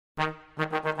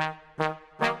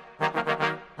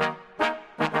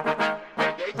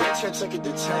second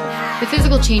to 10. The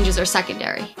physical changes are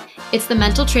secondary. It's the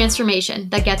mental transformation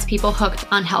that gets people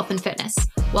hooked on health and fitness.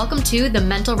 Welcome to the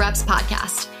Mental Reps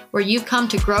Podcast, where you've come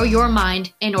to grow your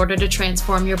mind in order to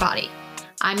transform your body.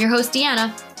 I'm your host,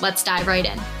 Deanna. Let's dive right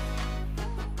in.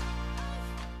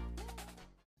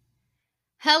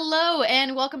 Hello,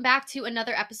 and welcome back to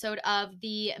another episode of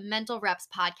the Mental Reps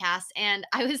Podcast. And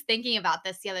I was thinking about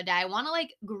this the other day. I want to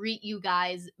greet you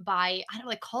guys by, I don't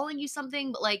know, calling you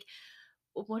something, but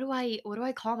what do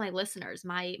I call my listeners?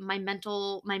 My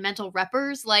mental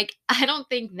reppers? I don't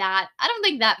think that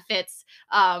fits.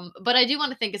 But I do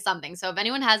want to think of something. So if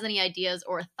anyone has any ideas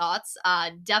or thoughts,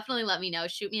 definitely let me know.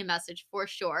 Shoot me a message for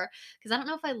sure. Because I don't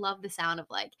know if I love the sound of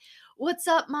what's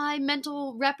up, my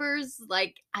mental reppers?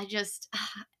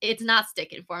 It's not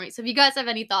sticking for me. So if you guys have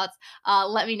any thoughts,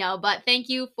 let me know. But thank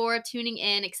you for tuning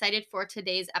in. Excited for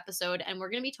today's episode. And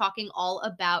we're going to be talking all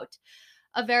about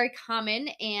a very common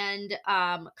and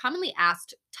commonly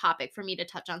asked topic for me to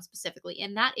touch on specifically,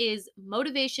 and that is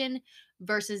motivation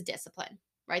versus discipline,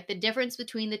 right? The difference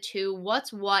between the two,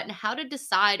 what's what, and how to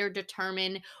decide or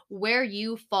determine where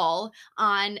you fall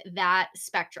on that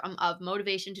spectrum of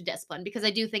motivation to discipline, because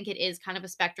I do think it is kind of a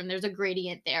spectrum. There's a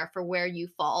gradient there for where you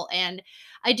fall. And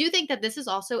I do think that this is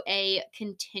also a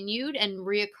continued and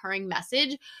reoccurring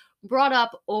message brought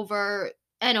up over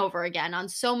and over again on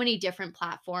so many different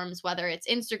platforms, whether it's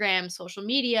Instagram, social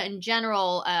media in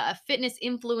general, fitness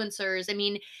influencers. I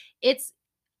mean,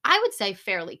 I would say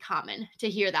fairly common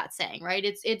to hear that saying, right?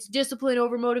 It's discipline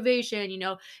over motivation,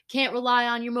 can't rely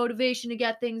on your motivation to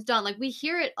get things done. We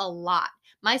hear it a lot,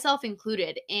 myself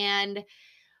included. And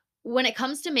when it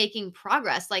comes to making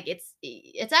progress,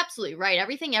 it's absolutely right.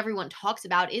 Everything everyone talks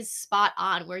about is spot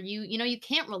on, where you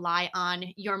can't rely on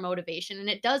your motivation, and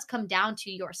it does come down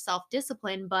to your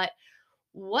self-discipline. But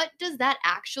what does that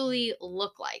actually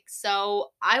look like? So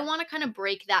I want to kind of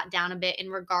break that down a bit in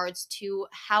regards to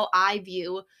how I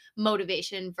view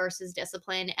motivation versus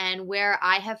discipline, and where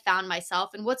I have found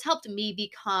myself and what's helped me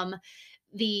become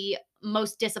the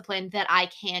most disciplined that I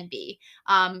can be.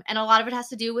 And a lot of it has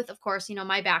to do with, of course,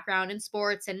 my background in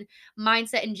sports and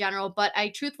mindset in general. But I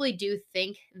truthfully do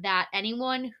think that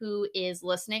anyone who is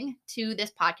listening to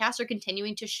this podcast or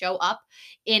continuing to show up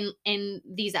in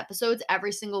these episodes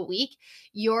every single week,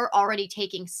 you're already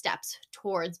taking steps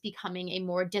towards becoming a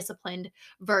more disciplined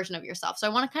version of yourself. So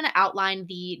I want to kind of outline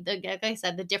like I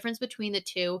said, the difference between the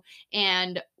two,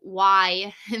 and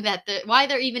why why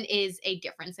there even is a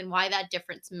difference and why that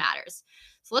difference matters.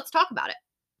 So let's talk about it.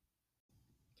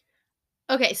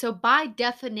 Okay, so by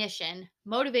definition,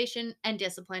 motivation and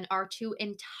discipline are two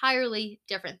entirely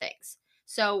different things.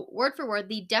 So word for word,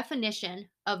 the definition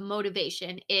of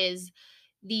motivation is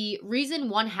the reason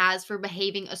one has for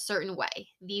behaving a certain way,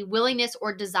 the willingness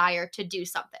or desire to do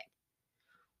something.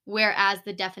 Whereas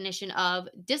the definition of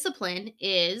discipline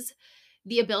is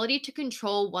the ability to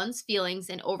control one's feelings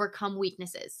and overcome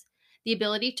weaknesses, the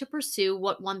ability to pursue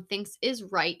what one thinks is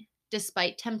right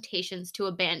despite temptations to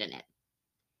abandon it.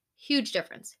 Huge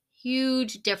difference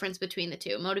between the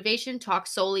two. Motivation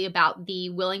talks solely about the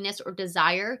willingness or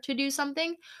desire to do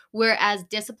something, whereas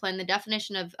discipline, the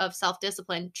definition of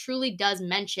self-discipline, truly does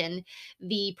mention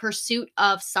the pursuit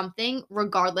of something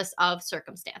regardless of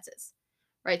circumstances.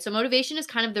 Right? So motivation is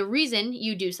kind of the reason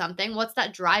you do something. What's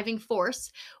that driving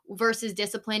force? Versus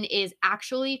discipline is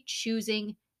actually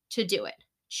choosing to do it.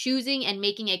 Choosing and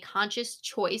making a conscious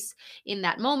choice in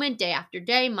that moment, day after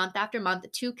day, month after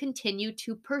month, to continue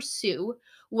to pursue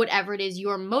whatever it is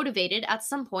you're motivated at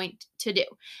some point to do.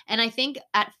 And I think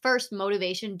at first,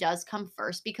 motivation does come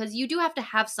first, because you do have to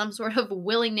have some sort of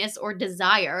willingness or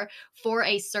desire for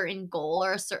a certain goal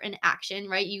or a certain action,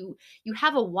 right? You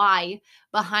have a why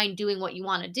behind doing what you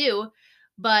want to do,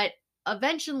 but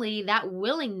eventually that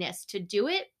willingness to do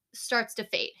it starts to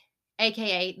fade,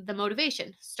 aka the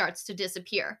motivation starts to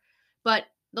disappear. But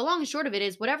the long and short of it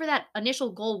is, whatever that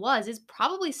initial goal was is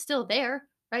probably still there,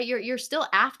 right? You're still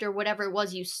after whatever it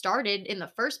was you started in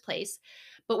the first place.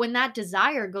 But when that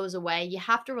desire goes away, you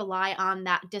have to rely on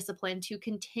that discipline to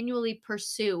continually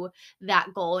pursue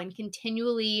that goal and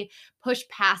continually push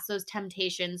past those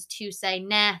temptations to say,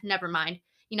 nah, never mind.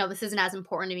 This isn't as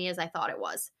important to me as I thought it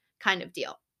was, kind of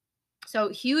deal. So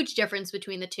huge difference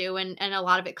between the two. And a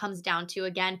lot of it comes down to,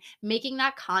 again, making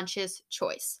that conscious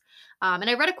choice. And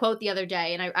I read a quote the other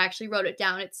day, and I actually wrote it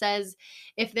down. It says,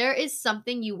 if there is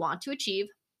something you want to achieve,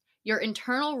 your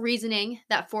internal reasoning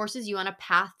that forces you on a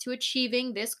path to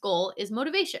achieving this goal is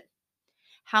motivation.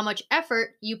 How much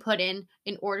effort you put in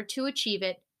order to achieve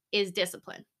it is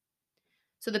discipline.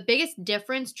 So the biggest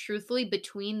difference, truthfully,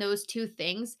 between those two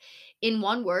things, in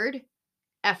one word,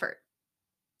 effort.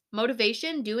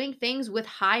 Motivation, doing things with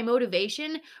high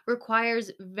motivation,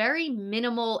 requires very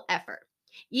minimal effort.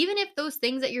 Even if those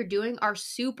things that you're doing are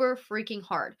super freaking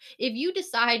hard. If you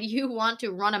decide you want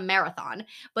to run a marathon,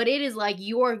 but it is like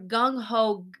your gung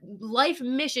ho life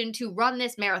mission to run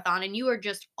this marathon and you are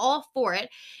just all for it,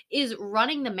 is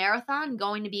running the marathon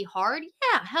going to be hard?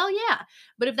 Yeah, hell yeah.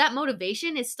 But if that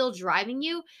motivation is still driving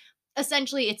you,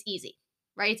 essentially it's easy,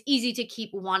 right? It's easy to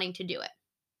keep wanting to do it.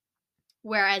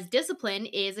 Whereas discipline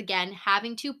is, again,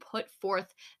 having to put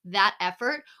forth that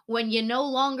effort when you no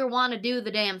longer want to do the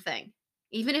damn thing.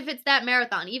 Even if it's that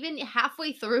marathon, even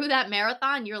halfway through that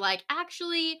marathon, you're like,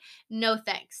 actually, no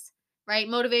thanks, right?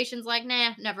 Motivation's like,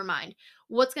 nah, never mind.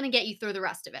 What's going to get you through the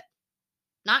rest of it?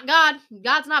 Not God.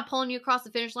 God's not pulling you across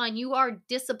the finish line. You are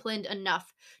disciplined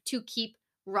enough to keep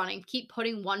running, keep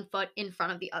putting one foot in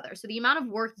front of the other. So the amount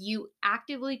of work you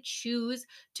actively choose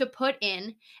to put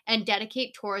in and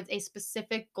dedicate towards a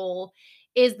specific goal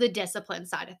is the discipline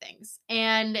side of things.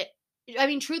 And I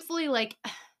mean, truthfully, like,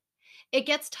 it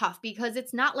gets tough because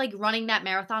it's not like running that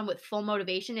marathon with full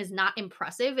motivation is not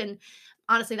impressive. And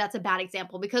honestly, that's a bad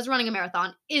example because running a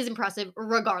marathon is impressive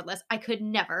regardless. I could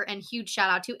never, and huge shout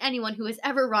out to anyone who has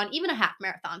ever run even a half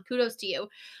marathon. Kudos to you.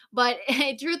 But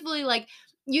truthfully, like,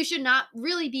 you should not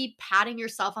really be patting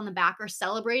yourself on the back or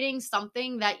celebrating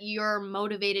something that you're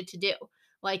motivated to do.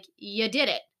 Like, you did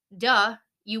it. Duh,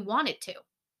 you wanted to.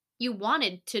 You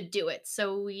wanted to do it.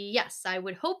 So, yes, I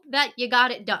would hope that you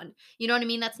got it done. You know what I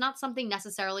mean? That's not something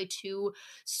necessarily to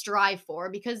strive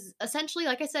for because essentially,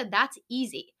 like I said, that's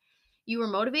easy. You were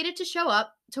motivated to show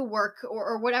up to work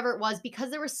or whatever it was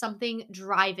because there was something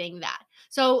driving that.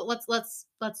 So let's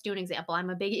do an example.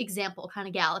 I'm a big example kind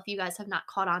of gal if you guys have not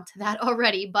caught on to that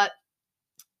already, but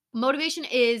motivation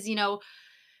is,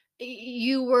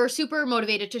 you were super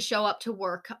motivated to show up to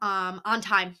work on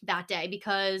time that day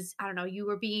because I don't know, you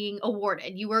were being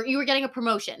awarded, you were getting a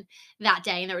promotion that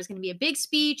day, and there was going to be a big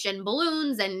speech and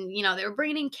balloons, and they were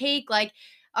bringing in cake. Like,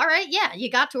 all right, yeah,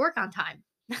 you got to work on time.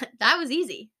 That was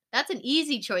easy. That's an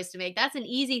easy choice to make. That's an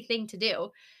easy thing to do.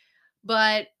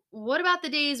 But what about the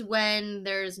days when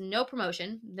there's no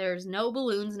promotion, there's no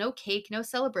balloons, no cake, no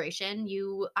celebration?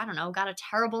 You, I don't know, got a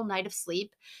terrible night of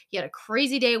sleep. You had a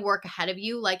crazy day of work ahead of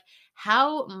you. Like,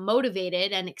 how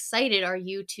motivated and excited are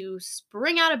you to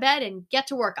spring out of bed and get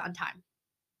to work on time?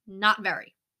 Not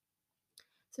very.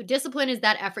 So discipline is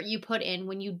that effort you put in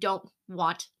when you don't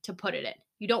want to put it in.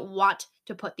 You don't want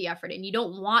to put the effort in. You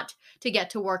don't want to get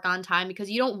to work on time because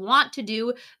you don't want to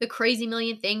do the crazy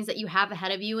million things that you have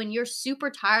ahead of you and you're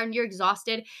super tired and you're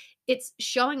exhausted. It's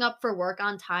showing up for work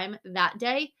on time that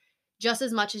day just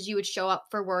as much as you would show up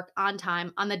for work on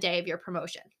time on the day of your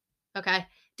promotion. Okay?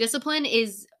 Discipline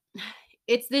is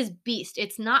it's this beast.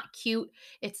 It's not cute.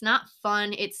 It's not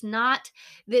fun. It's not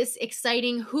this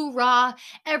exciting hoorah.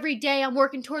 Every day I'm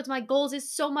working towards my goals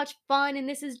is so much fun and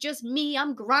this is just me.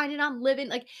 I'm grinding, I'm living.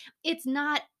 Like, it's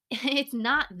not it's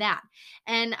not that.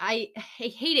 And I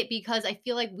hate it because I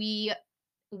feel like we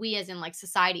as in like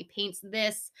society paints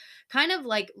this kind of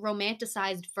like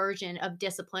romanticized version of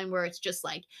discipline where it's just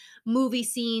like movie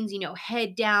scenes,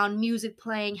 head down, music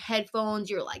playing, headphones,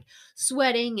 you're like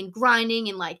sweating and grinding,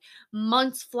 and like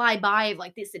months fly by of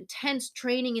like this intense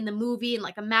training in the movie in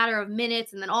like a matter of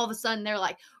minutes, and then all of a sudden they're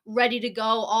like ready to go,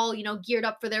 all geared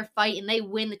up for their fight, and they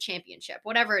win the championship,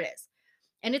 whatever it is.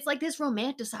 And it's like this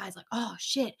romanticized, like, oh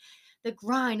shit, the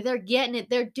grind, they're getting it,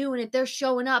 they're doing it, they're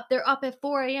showing up, they're up at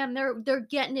 4 a.m., they're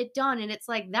getting it done. And it's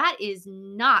like that is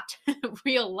not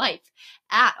real life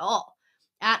at all.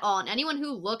 At all. And anyone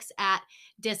who looks at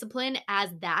discipline as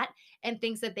that and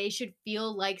thinks that they should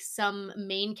feel like some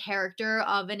main character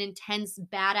of an intense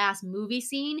badass movie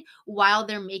scene while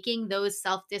they're making those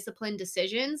self-disciplined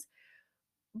decisions,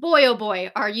 boy, oh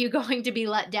boy, are you going to be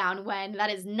let down when that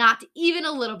is not even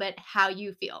a little bit how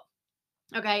you feel.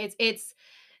 Okay, it's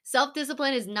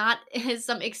self-discipline is not is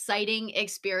some exciting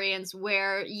experience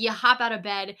where you hop out of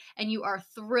bed and you are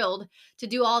thrilled to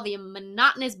do all the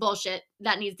monotonous bullshit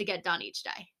that needs to get done each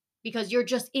day because you're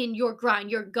just in your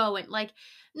grind, you're going. Like,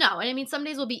 no. And I mean, some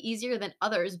days will be easier than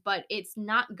others, but it's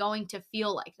not going to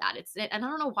feel like that. And I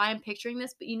don't know why I'm picturing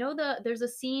this, but there's a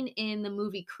scene in the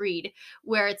movie Creed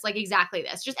where it's like exactly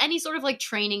this. Just any sort of like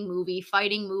training movie,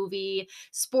 fighting movie,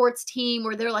 sports team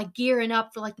where they're like gearing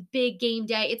up for like the big game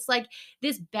day. It's like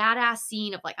this badass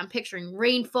scene of like I'm picturing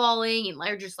rain falling and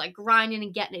they're just like grinding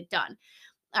and getting it done.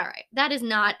 All right, that is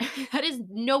not that is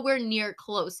nowhere near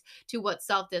close to what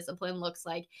self-discipline looks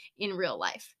like in real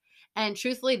life. And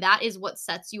truthfully, that is what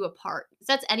sets you apart,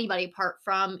 sets anybody apart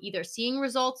from either seeing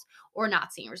results or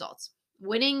not seeing results.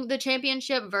 Winning the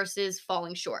championship versus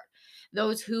falling short.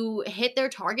 Those who hit their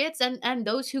targets and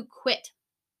those who quit.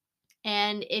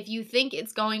 And if you think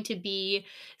it's going to be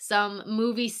some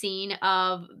movie scene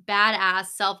of badass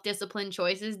self discipline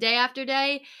choices day after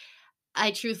day,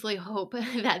 I truthfully hope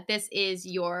that this is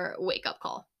your wake up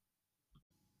call.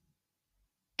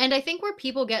 And I think where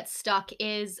people get stuck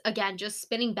is, again, just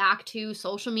spinning back to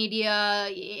social media,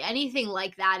 anything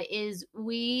like that, is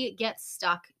we get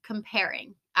stuck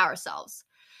comparing ourselves.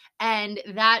 And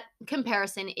that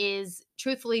comparison is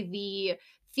truthfully the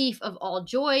thief of all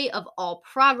joy, of all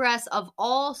progress, of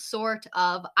all sort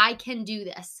of I can do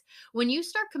this. When you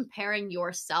start comparing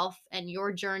yourself and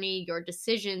your journey, your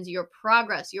decisions, your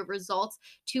progress, your results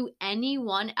to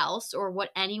anyone else or what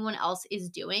anyone else is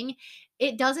doing,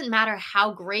 it doesn't matter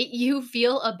how great you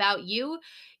feel about you,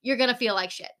 you're going to feel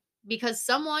like shit because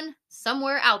someone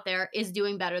somewhere out there is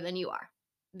doing better than you are.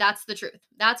 That's the truth.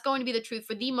 That's going to be the truth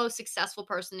for the most successful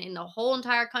person in the whole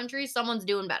entire country. Someone's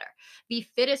doing better. The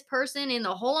fittest person in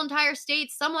the whole entire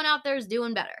state, someone out there is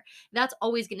doing better. That's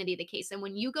always going to be the case. And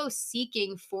when you go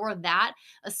seeking for that,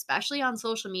 especially on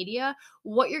social media,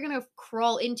 what you're going to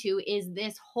crawl into is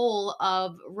this hole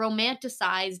of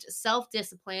romanticized self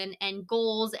discipline and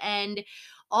goals and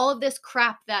all of this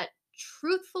crap that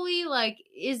truthfully like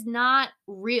is not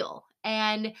real.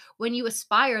 And when you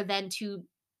aspire then to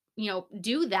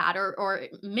do that or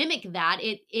mimic that,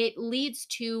 it leads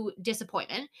to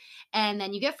disappointment, and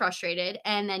then you get frustrated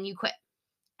and then you quit,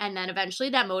 and then eventually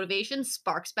that motivation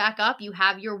sparks back up. You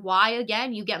have your why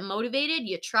again, you get motivated,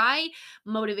 you try,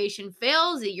 motivation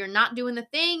fails, you're not doing the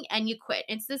thing, and you quit.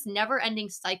 It's this never ending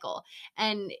cycle.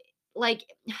 And like,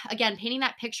 again, painting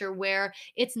that picture where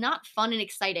it's not fun and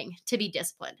exciting to be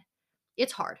disciplined.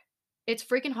 It's hard. It's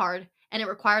freaking hard, and it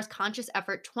requires conscious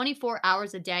effort 24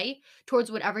 hours a day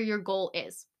towards whatever your goal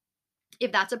is.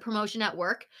 If that's a promotion at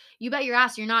work, you bet your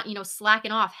ass you're not,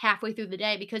 slacking off halfway through the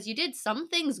day because you did some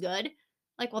things good.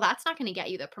 Like, well, that's not going to get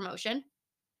you the promotion.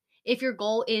 If your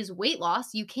goal is weight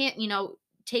loss, you can't,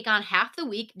 take on half the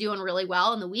week doing really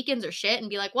well and the weekends are shit and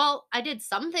be like, well, I did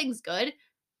some things good.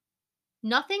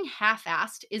 Nothing half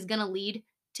assed is going to lead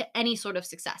to any sort of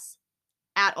success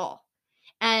at all.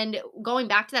 And going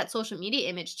back to that social media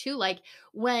image too, like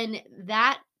when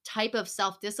that type of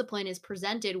self-discipline is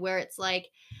presented where it's like,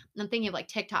 I'm thinking of like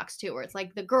TikToks too, where it's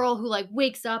like the girl who like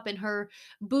wakes up in her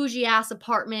bougie ass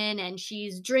apartment and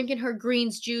she's drinking her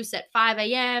greens juice at 5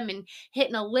 a.m. and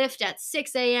hitting a lift at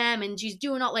 6 a.m. and she's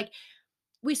doing all like,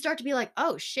 we start to be like,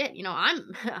 oh shit,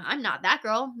 I'm I'm not that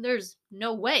girl. There's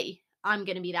no way I'm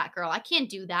going to be that girl. I can't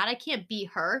do that. I can't be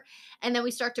her. And then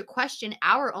we start to question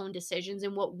our own decisions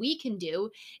and what we can do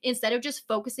instead of just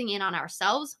focusing in on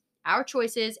ourselves, our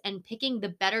choices, and picking the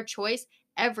better choice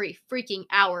every freaking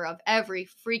hour of every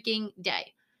freaking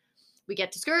day. We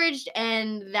get discouraged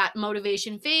and that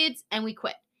motivation fades and we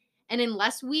quit. And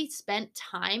unless we spent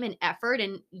time and effort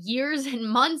and years and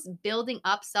months building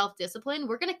up self discipline,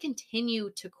 we're going to continue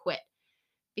to quit.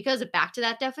 Because back to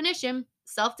that definition,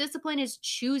 self discipline is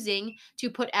choosing to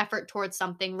put effort towards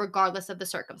something regardless of the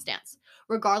circumstance,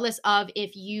 regardless of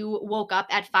if you woke up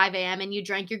at 5 a.m. and you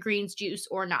drank your greens juice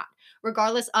or not,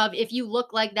 regardless of if you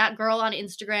look like that girl on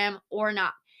Instagram or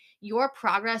not. Your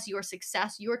progress, your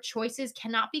success, your choices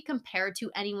cannot be compared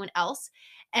to anyone else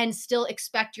and still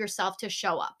expect yourself to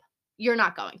show up. You're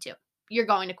not going to. You're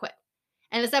going to quit.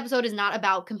 And this episode is not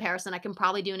about comparison. I can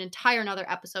probably do an entire another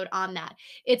episode on that.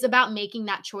 It's about making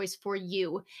that choice for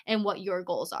you and what your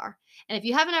goals are. And if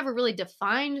you haven't ever really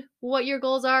defined what your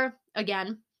goals are,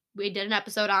 again, we did an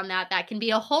episode on that. That can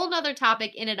be a whole nother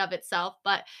topic in and of itself.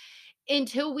 But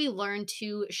until we learn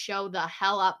to show the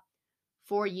hell up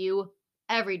for you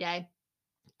every day,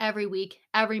 every week,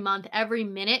 every month, every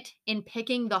minute in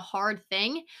picking the hard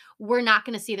thing, we're not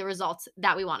going to see the results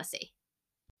that we want to see.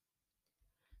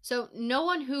 So, no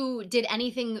one who did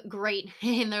anything great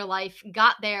in their life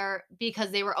got there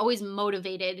because they were always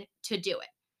motivated to do it.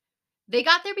 They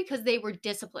got there because they were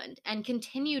disciplined and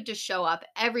continued to show up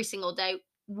every single day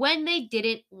when they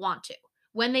didn't want to.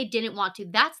 When they didn't want to.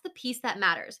 That's the piece that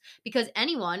matters because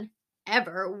anyone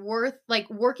ever worth like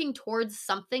working towards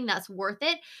something that's worth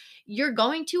it, you're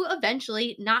going to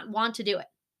eventually not want to do it.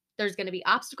 There's going to be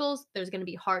obstacles. There's going to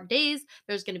be hard days.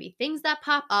 There's going to be things that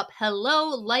pop up. Hello,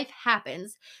 life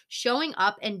happens. Showing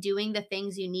up and doing the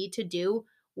things you need to do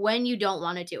when you don't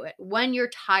want to do it, when you're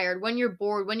tired, when you're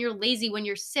bored, when you're lazy, when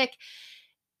you're sick.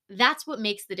 That's what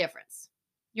makes the difference.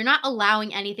 You're not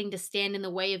allowing anything to stand in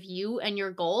the way of you and your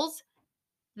goals.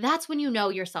 That's when you know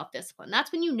you're self disciplined.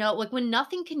 That's when you know, like when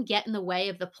nothing can get in the way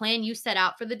of the plan you set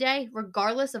out for the day,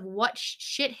 regardless of what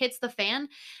shit hits the fan.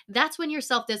 That's when your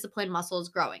self discipline muscle is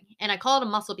growing. And I call it a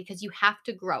muscle because you have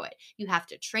to grow it. You have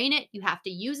to train it. You have to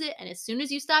use it. And as soon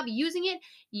as you stop using it,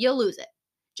 you'll lose it.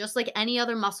 just like any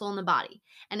other muscle in the body.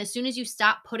 And as soon as you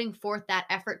stop putting forth that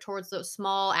effort towards those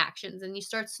small actions and you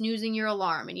start snoozing your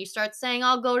alarm and you start saying,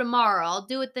 I'll go tomorrow, I'll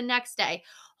do it the next day,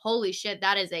 holy shit,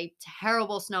 that is a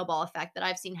terrible snowball effect that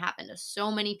I've seen happen to so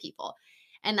many people.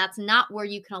 And that's not where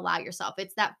you can allow yourself.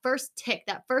 It's that first tick,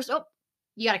 that first, oh,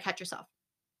 you got to catch yourself.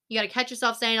 You got to catch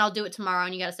yourself saying, I'll do it tomorrow.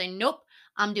 And you got to say, nope,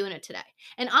 I'm doing it today.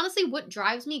 And honestly, what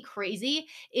drives me crazy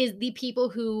is the people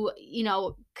who,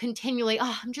 continually,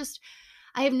 I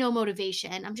have no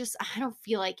motivation. I don't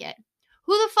feel like it.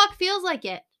 Who the fuck feels like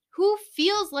it? Who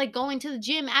feels like going to the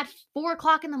gym at 4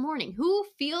 o'clock in the morning? Who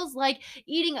feels like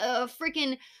eating a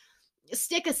freaking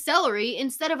stick of celery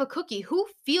instead of a cookie? Who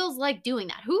feels like doing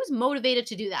that? Who's motivated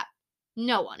to do that?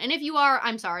 No one. And if you are,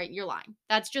 I'm sorry, you're lying.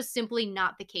 That's just simply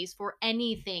not the case for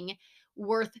anything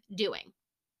worth doing.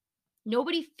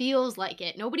 Nobody feels like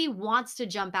it. Nobody wants to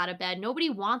jump out of bed. Nobody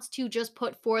wants to just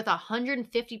put forth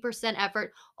 150%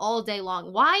 effort all day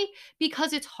long. Why?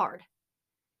 Because it's hard.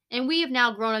 And we have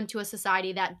now grown into a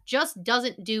society that just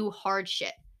doesn't do hard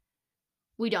shit.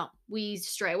 We don't. We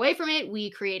stray away from it.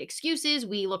 We create excuses.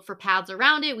 We look for paths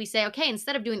around it. We say, okay,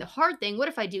 instead of doing the hard thing, what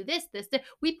if I do this, this, this?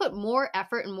 We put more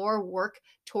effort and more work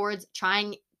towards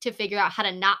trying to figure out how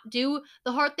to not do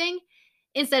the hard thing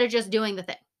instead of just doing the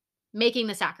thing, making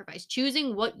the sacrifice,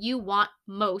 choosing what you want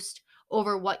most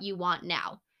over what you want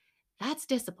now. That's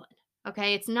discipline.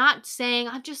 Okay. It's not saying,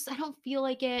 I don't feel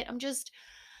like it.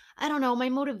 I don't know, my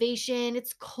motivation,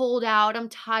 it's cold out, I'm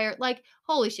tired. Like,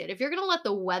 holy shit, if you're going to let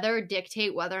the weather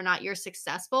dictate whether or not you're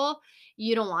successful,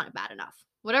 you don't want it bad enough.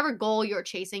 Whatever goal you're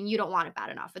chasing, you don't want it bad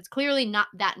enough. It's clearly not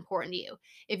that important to you.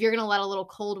 If you're going to let a little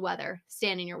cold weather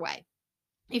stand in your way,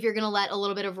 if you're going to let a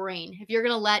little bit of rain, if you're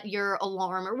going to let your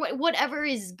alarm or whatever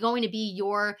is going to be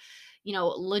your,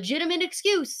 legitimate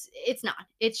excuse, it's not.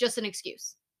 It's just an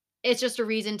excuse. It's just a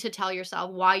reason to tell yourself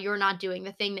why you're not doing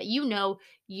the thing that you know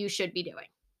you should be doing.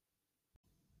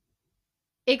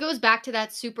 It goes back to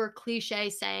that super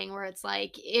cliche saying where it's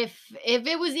like, if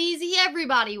it was easy,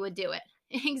 everybody would do it.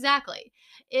 Exactly.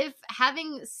 If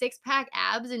having six-pack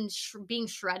abs and being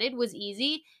shredded was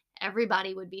easy,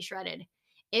 everybody would be shredded.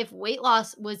 If weight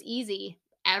loss was easy,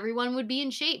 everyone would be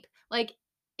in shape. Like,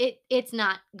 it's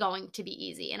not going to be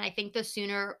easy. And I think the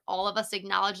sooner all of us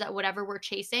acknowledge that whatever we're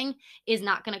chasing is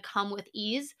not going to come with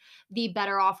ease, the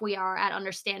better off we are at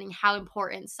understanding how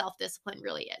important self-discipline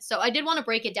really is. So I did want to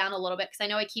break it down a little bit because I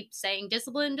know I keep saying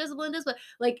discipline, discipline, discipline.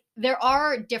 Like, there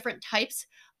are different types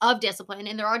of discipline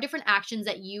and there are different actions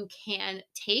that you can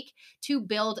take to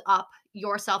build up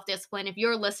your self-discipline. If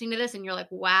you're listening to this and you're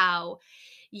like, wow,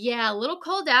 yeah, a little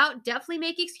cold out, definitely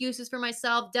make excuses for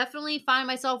myself, definitely find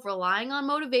myself relying on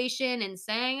motivation and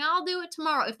saying I'll do it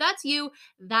tomorrow. If that's you,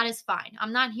 that is fine.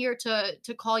 I'm not here to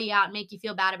call you out and make you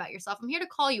feel bad about yourself. I'm here to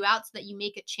call you out so that you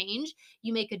make a change,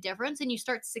 you make a difference, and you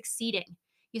start succeeding.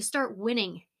 You start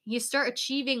winning. You start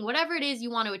achieving whatever it is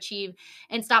you want to achieve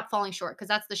and stop falling short, because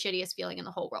that's the shittiest feeling in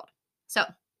the whole world. So,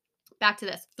 back to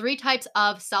this. 3 types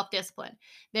of self-discipline.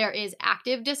 There is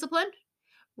active discipline,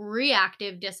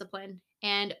 reactive discipline,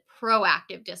 and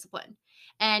proactive discipline.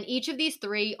 And each of these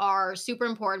 3 are super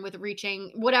important with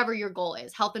reaching whatever your goal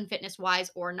is, health and fitness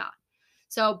wise or not.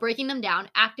 So, breaking them down,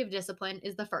 active discipline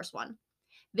is the first one.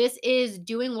 This is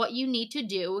doing what you need to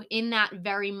do in that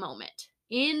very moment.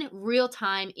 In real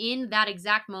time, in that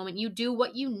exact moment, you do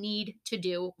what you need to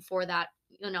do for that,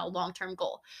 long-term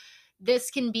goal.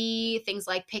 This can be things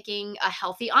like picking a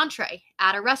healthy entree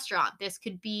at a restaurant. This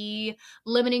could be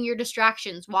limiting your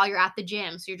distractions while you're at the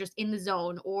gym, so you're just in the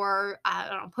zone, or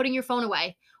putting your phone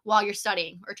away while you're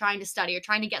studying or trying to study or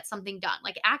trying to get something done.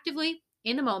 Like, actively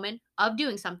in the moment of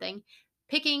doing something,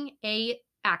 picking a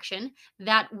action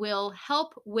that will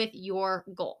help with your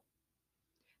goal.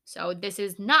 So this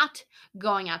is not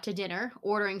going out to dinner,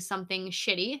 ordering something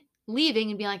shitty, leaving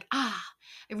and being like, I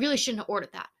really shouldn't have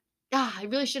ordered that. I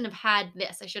really shouldn't have had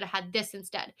this. I should have had this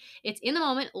instead. It's in the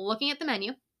moment, looking at the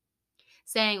menu,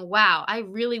 saying, wow, I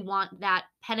really want that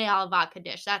penne alla vodka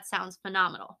dish. That sounds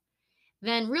phenomenal.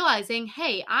 Then realizing,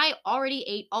 hey, I already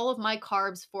ate all of my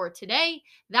carbs for today.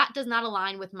 That does not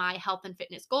align with my health and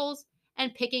fitness goals.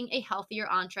 And picking a healthier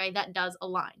entree that does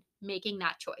align, making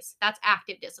that choice. That's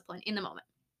active discipline in the moment.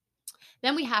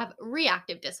 Then we have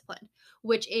reactive discipline,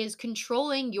 which is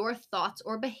controlling your thoughts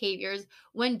or behaviors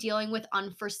when dealing with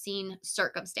unforeseen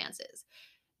circumstances.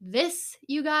 This,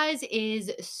 you guys,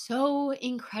 is so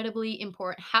incredibly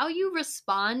important. How you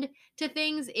respond to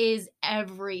things is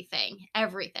everything,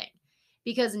 everything.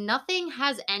 Because nothing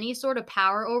has any sort of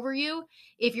power over you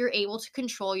if you're able to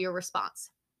control your response.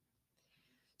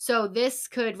 So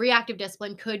reactive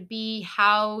discipline could be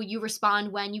how you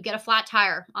respond when you get a flat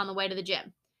tire on the way to the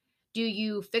gym. Do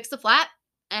you fix the flat?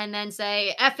 and then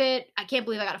say, F it, I can't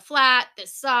believe I got a flat,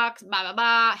 this sucks, blah, blah,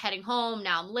 blah, heading home,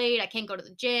 now I'm late, I can't go to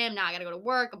the gym, now I gotta go to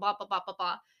work, blah, blah, blah, blah,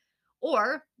 blah.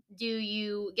 Or do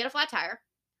you get a flat tire,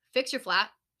 fix your flat,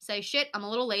 say, shit, I'm a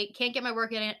little late, can't get my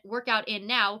workout in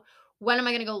now, when am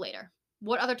I gonna go later?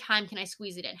 What other time can I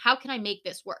squeeze it in? How can I make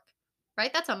this work?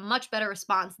 Right? That's a much better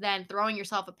response than throwing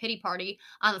yourself a pity party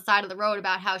on the side of the road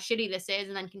about how shitty this is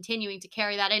and then continuing to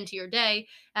carry that into your day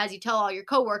as you tell all your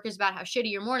coworkers about how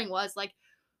shitty your morning was. Like,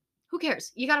 who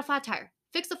cares? You got a flat tire.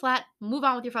 Fix the flat, move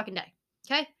on with your fucking day.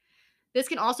 Okay? This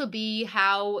can also be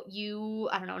how you,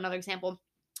 I don't know, another example,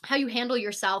 how you handle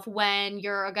yourself when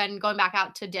you're, again, going back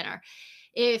out to dinner.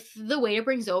 If the waiter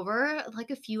brings over like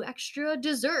a few extra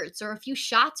desserts or a few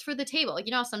shots for the table, like,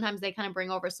 sometimes they kind of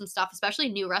bring over some stuff, especially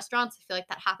new restaurants. I feel like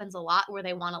that happens a lot where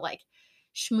they want to like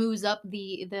schmooze up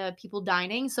the people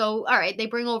dining. So, all right, they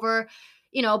bring over,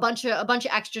 a bunch of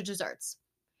extra desserts.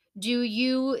 Do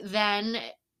you then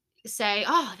say,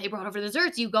 oh, they brought over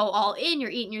desserts, you go all in, you're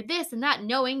eating your this and that,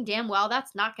 knowing damn well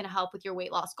that's not going to help with your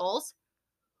weight loss goals?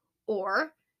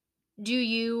 Or do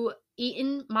you eat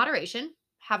in moderation,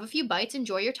 have a few bites,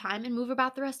 enjoy your time, and move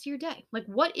about the rest of your day? Like,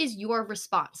 what is your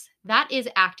response? That is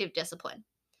active discipline.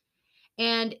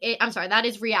 That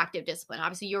is reactive discipline.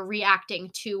 Obviously, you're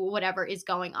reacting to whatever is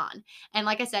going on. And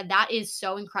like I said, that is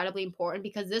so incredibly important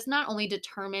because this not only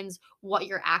determines what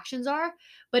your actions are,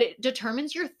 but it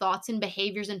determines your thoughts and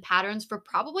behaviors and patterns for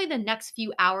probably the next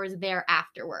few hours there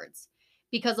afterwards.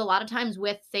 Because a lot of times,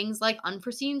 with things like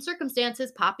unforeseen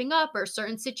circumstances popping up or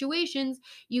certain situations,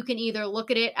 you can either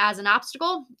look at it as an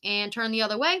obstacle and turn the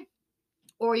other way,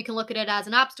 or you can look at it as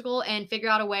an obstacle and figure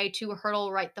out a way to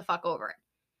hurdle right the fuck over it.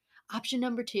 Option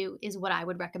number 2 is what I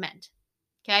would recommend.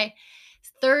 Okay.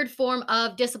 Third form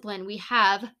of discipline, we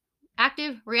have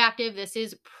active, reactive. This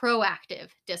is proactive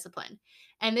discipline.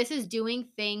 And this is doing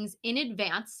things in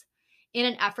advance in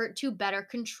an effort to better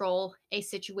control a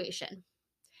situation.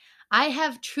 I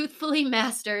have truthfully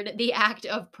mastered the act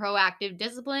of proactive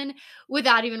discipline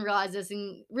without even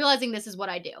realizing this is what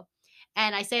I do.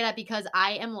 And I say that because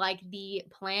I am like the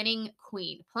planning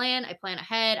queen. I plan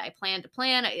ahead, I plan to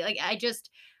plan.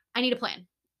 I need a plan.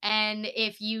 And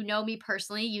if you know me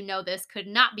personally, you know this could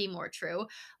not be more true.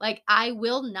 Like, I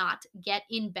will not get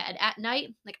in bed at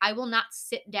night. Like, I will not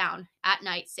sit down at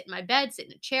night, sit in my bed, sit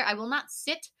in a chair. I will not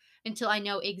sit until I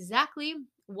know exactly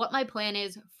what my plan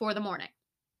is for the morning.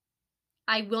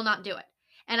 I will not do it.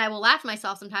 And I will laugh at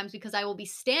myself sometimes because I will be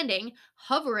standing,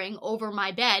 hovering over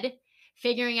my bed,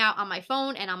 figuring out on my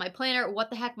phone and on my planner what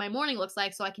the heck my morning looks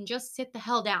like so I can just sit the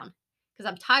hell down because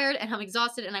I'm tired and I'm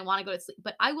exhausted and I want to go to sleep.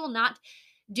 But I will not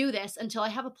do this until I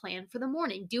have a plan for the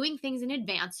morning, doing things in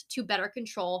advance to better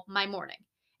control my morning.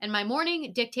 And my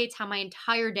morning dictates how my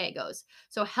entire day goes.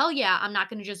 So hell yeah, I'm not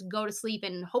going to just go to sleep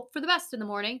and hope for the best in the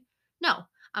morning. No,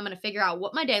 I'm going to figure out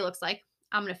what my day looks like.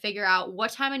 I'm going to figure out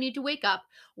what time I need to wake up,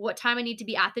 what time I need to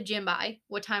be at the gym by,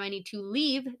 what time I need to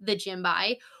leave the gym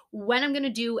by, when I'm going to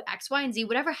do X, Y, and Z,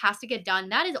 whatever has to get done.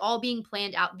 That is all being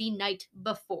planned out the night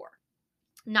before.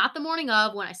 Not the morning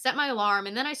of when I set my alarm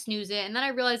and then I snooze it and then I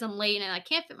realize I'm late and I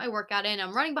can't fit my workout in.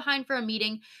 I'm running behind for a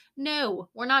meeting. No,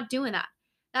 we're not doing that.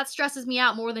 That stresses me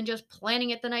out more than just planning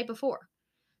it the night before.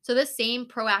 So this same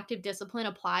proactive discipline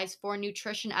applies for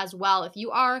nutrition as well. If you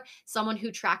are someone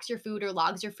who tracks your food or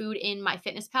logs your food in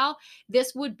MyFitnessPal,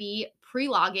 this would be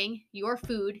pre-logging your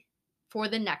food for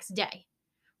the next day.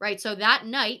 Right? So that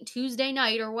night, Tuesday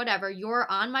night or whatever, you're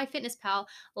on MyFitnessPal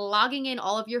logging in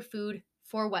all of your food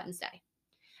for Wednesday.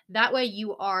 That way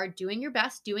you are doing your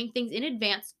best, doing things in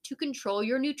advance to control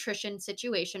your nutrition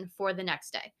situation for the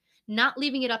next day, not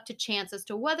leaving it up to chance as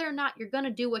to whether or not you're going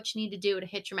to do what you need to do to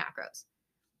hit your macros.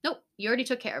 Nope, you already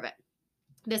took care of it.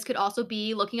 This could also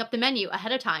be looking up the menu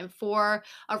ahead of time for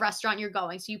a restaurant you're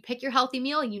going. So you pick your healthy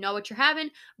meal, you know what you're having,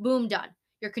 boom, done.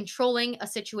 You're controlling a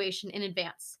situation in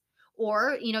advance.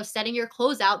 Or, setting your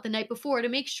clothes out the night before to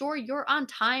make sure you're on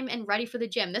time and ready for the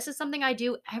gym. This is something I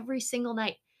do every single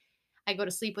night. I go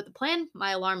to sleep with a plan,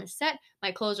 my alarm is set,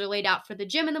 my clothes are laid out for the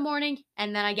gym in the morning,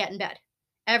 and then I get in bed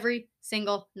every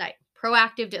single night.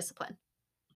 Proactive discipline.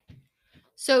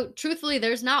 So, truthfully,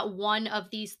 there's not one of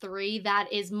these three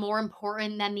that is more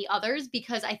important than the others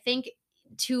because I think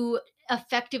to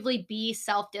effectively be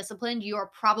self-disciplined,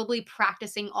 you're probably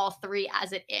practicing all three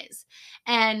as it is.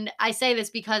 And I say this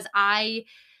because I've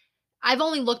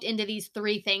only looked into these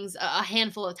three things a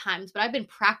handful of times, but I've been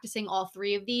practicing all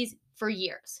three of these for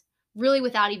years. really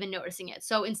without even noticing it.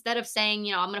 So instead of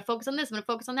saying, I'm going to focus on this, I'm going to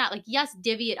focus on that, like, yes,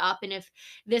 divvy it up. And if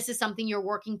this is something you're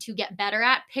working to get better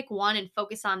at, pick one and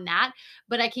focus on that.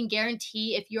 But I can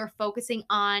guarantee if you're focusing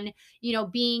on,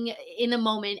 being in the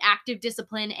moment, active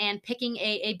discipline, and picking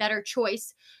a better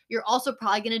choice, you're also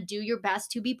probably going to do your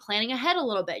best to be planning ahead a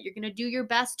little bit. You're going to do your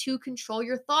best to control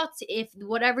your thoughts. If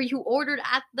whatever you ordered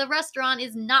at the restaurant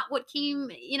is not what came,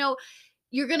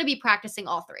 you're going to be practicing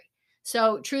all three.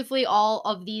 So, truthfully, all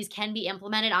of these can be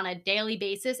implemented on a daily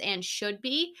basis and should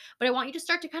be. But I want you to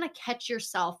start to kind of catch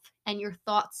yourself and your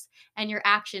thoughts and your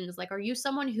actions. Like, are you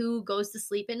someone who goes to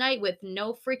sleep at night with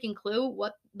no freaking clue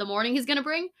what the morning is going to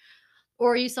bring?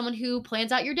 Or are you someone who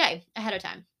plans out your day ahead of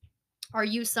time? Are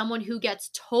you someone who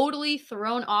gets totally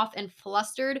thrown off and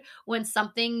flustered when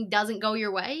something doesn't go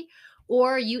your way?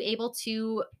 Or are you able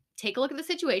to take a look at the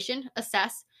situation,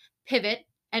 assess, pivot,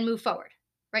 and move forward?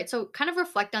 Right. So, kind of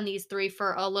reflect on these three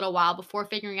for a little while before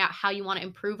figuring out how you want to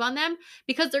improve on them,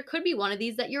 because there could be one of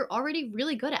these that you're already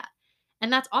really good at.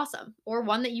 And that's awesome. Or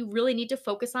one that you really need to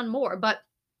focus on more. But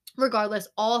regardless,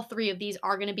 all three of these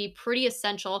are going to be pretty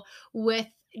essential with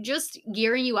just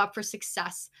gearing you up for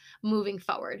success moving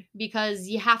forward, because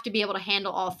you have to be able to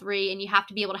handle all three and you have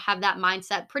to be able to have that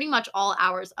mindset pretty much all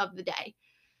hours of the day.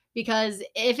 Because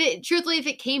if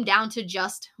it came down to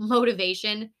just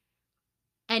motivation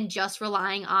and just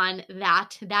relying on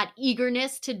that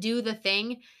eagerness to do the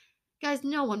thing, guys,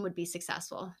 no one would be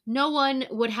successful. No one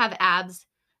would have abs.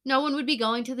 No one would be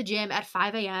going to the gym at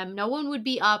 5 a.m. No one would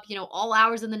be up, all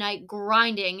hours of the night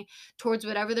grinding towards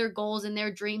whatever their goals and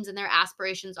their dreams and their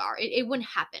aspirations are. It wouldn't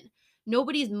happen.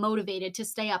 Nobody's motivated to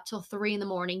stay up till 3 in the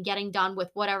morning getting done with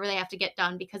whatever they have to get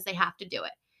done because they have to do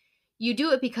it. You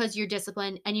do it because you're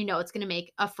disciplined and you know it's going to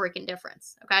make a freaking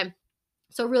difference. Okay.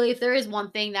 So really, if there is one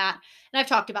thing that, and I've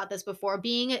talked about this before,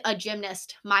 being a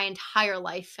gymnast my entire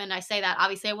life, and I say that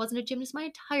obviously I wasn't a gymnast my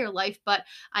entire life, but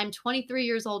I'm 23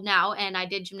 years old now and I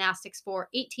did gymnastics for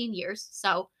 18 years.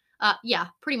 So yeah,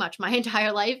 pretty much my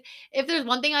entire life. If there's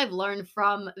one thing I've learned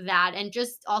from that, and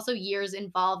just also years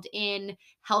involved in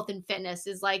health and fitness,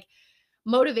 is like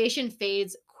motivation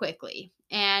fades quickly.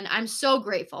 And I'm so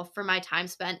grateful for my time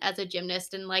spent as a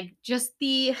gymnast and like just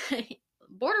the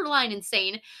borderline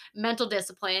insane mental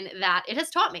discipline that it has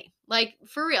taught me. Like,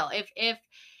 for real, if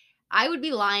I would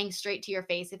be lying straight to your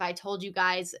face if I told you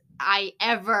guys I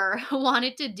ever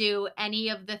wanted to do any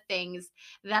of the things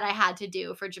that I had to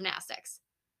do for gymnastics.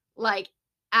 Like,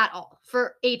 at all.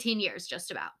 For 18 years just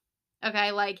about.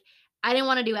 Okay? Like, I didn't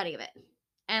want to do any of it.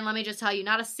 And let me just tell you,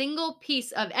 not a single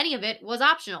piece of any of it was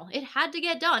optional. It had to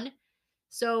get done.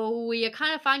 So you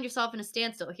kind of find yourself in a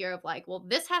standstill here of like, well,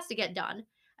 this has to get done.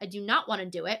 I do not want to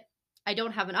do it. I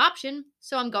don't have an option,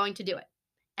 so I'm going to do it.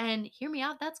 And hear me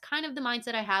out, that's kind of the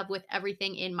mindset I have with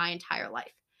everything in my entire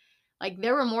life. Like,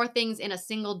 there were more things in a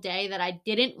single day that I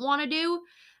didn't want to do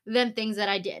than things that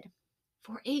I did.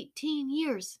 For 18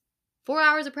 years. 4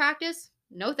 hours of practice?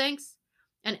 No thanks.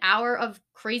 An hour of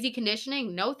crazy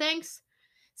conditioning? No thanks.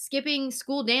 Skipping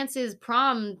school dances,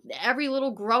 prom, every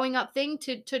little growing up thing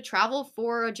to travel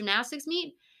for a gymnastics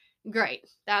meet? Great.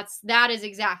 That is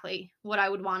exactly what I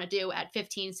would want to do at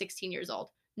 15, 16 years old.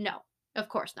 No, of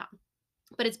course not.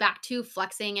 But it's back to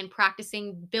flexing and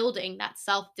practicing, building that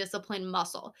self-discipline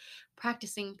muscle.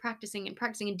 Practicing and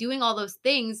practicing and doing all those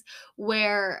things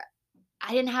where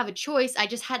I didn't have a choice. I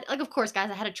just had, like, of course,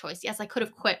 guys, I had a choice. Yes, I could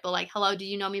have quit, but like, hello, do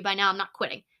you know me by now? I'm not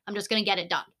quitting. I'm just going to get it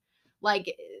done.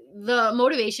 Like, the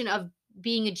motivation of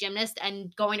being a gymnast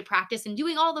and going to practice and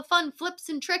doing all the fun flips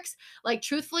and tricks, like,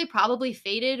 truthfully, probably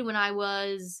faded when I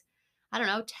was, I don't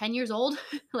know, 10 years old,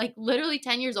 like literally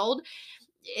 10 years old.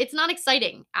 It's not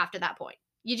exciting after that point.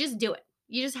 You just do it.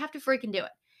 You just have to freaking do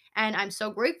it. And I'm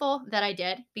so grateful that I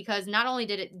did, because not only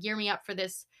did it gear me up for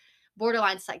this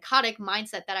borderline psychotic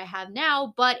mindset that I have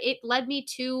now, but it led me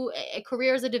to a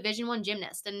career as a Division 1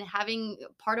 gymnast and having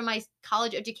part of my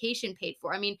college education paid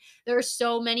for. I mean, there are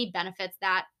so many benefits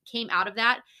that came out of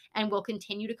that and will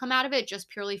continue to come out of it just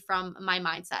purely from my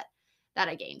mindset that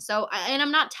I gained. So, and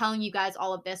I'm not telling you guys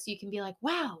all of this so you can be like,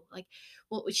 wow, like,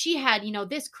 well, she had,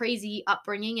 this crazy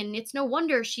upbringing and it's no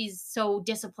wonder she's so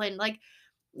disciplined. Like,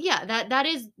 yeah, that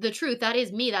is the truth. That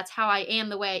is me. That's how I am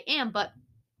the way I am. But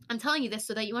I'm telling you this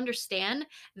so that you understand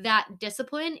that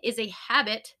discipline is a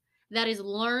habit that is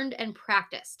learned and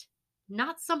practiced,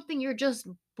 not something you're just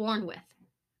born with,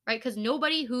 right? Because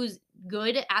nobody who's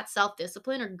good at self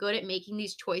discipline or good at making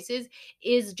these choices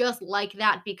is just like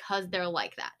that because they're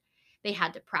like that. They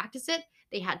had to practice it,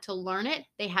 they had to learn it,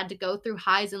 they had to go through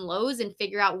highs and lows and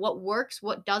figure out what works,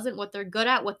 what doesn't, what they're good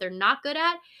at, what they're not good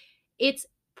at. It's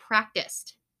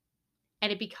practiced and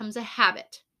it becomes a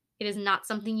habit. It is not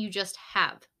something you just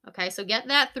have. Okay. So get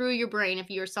that through your brain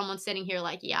if you're someone sitting here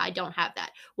like, yeah, I don't have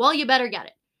that. Well, you better get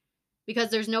it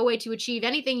because there's no way to achieve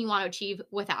anything you want to achieve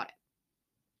without it.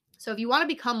 So if you want to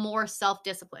become more self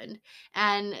disciplined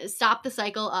and stop the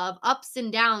cycle of ups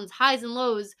and downs, highs and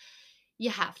lows,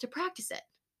 you have to practice it.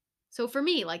 So for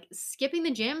me, like skipping the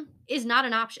gym is not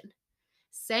an option.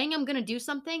 Saying I'm going to do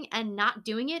something and not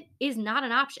doing it is not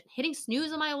an option. Hitting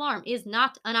snooze on my alarm is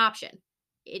not an option.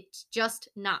 It's just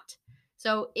not.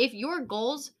 So if your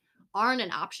goals aren't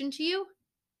an option to you,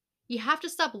 you have to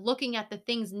stop looking at the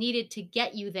things needed to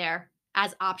get you there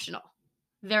as optional.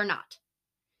 They're not.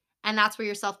 And that's where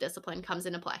your self discipline comes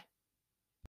into play.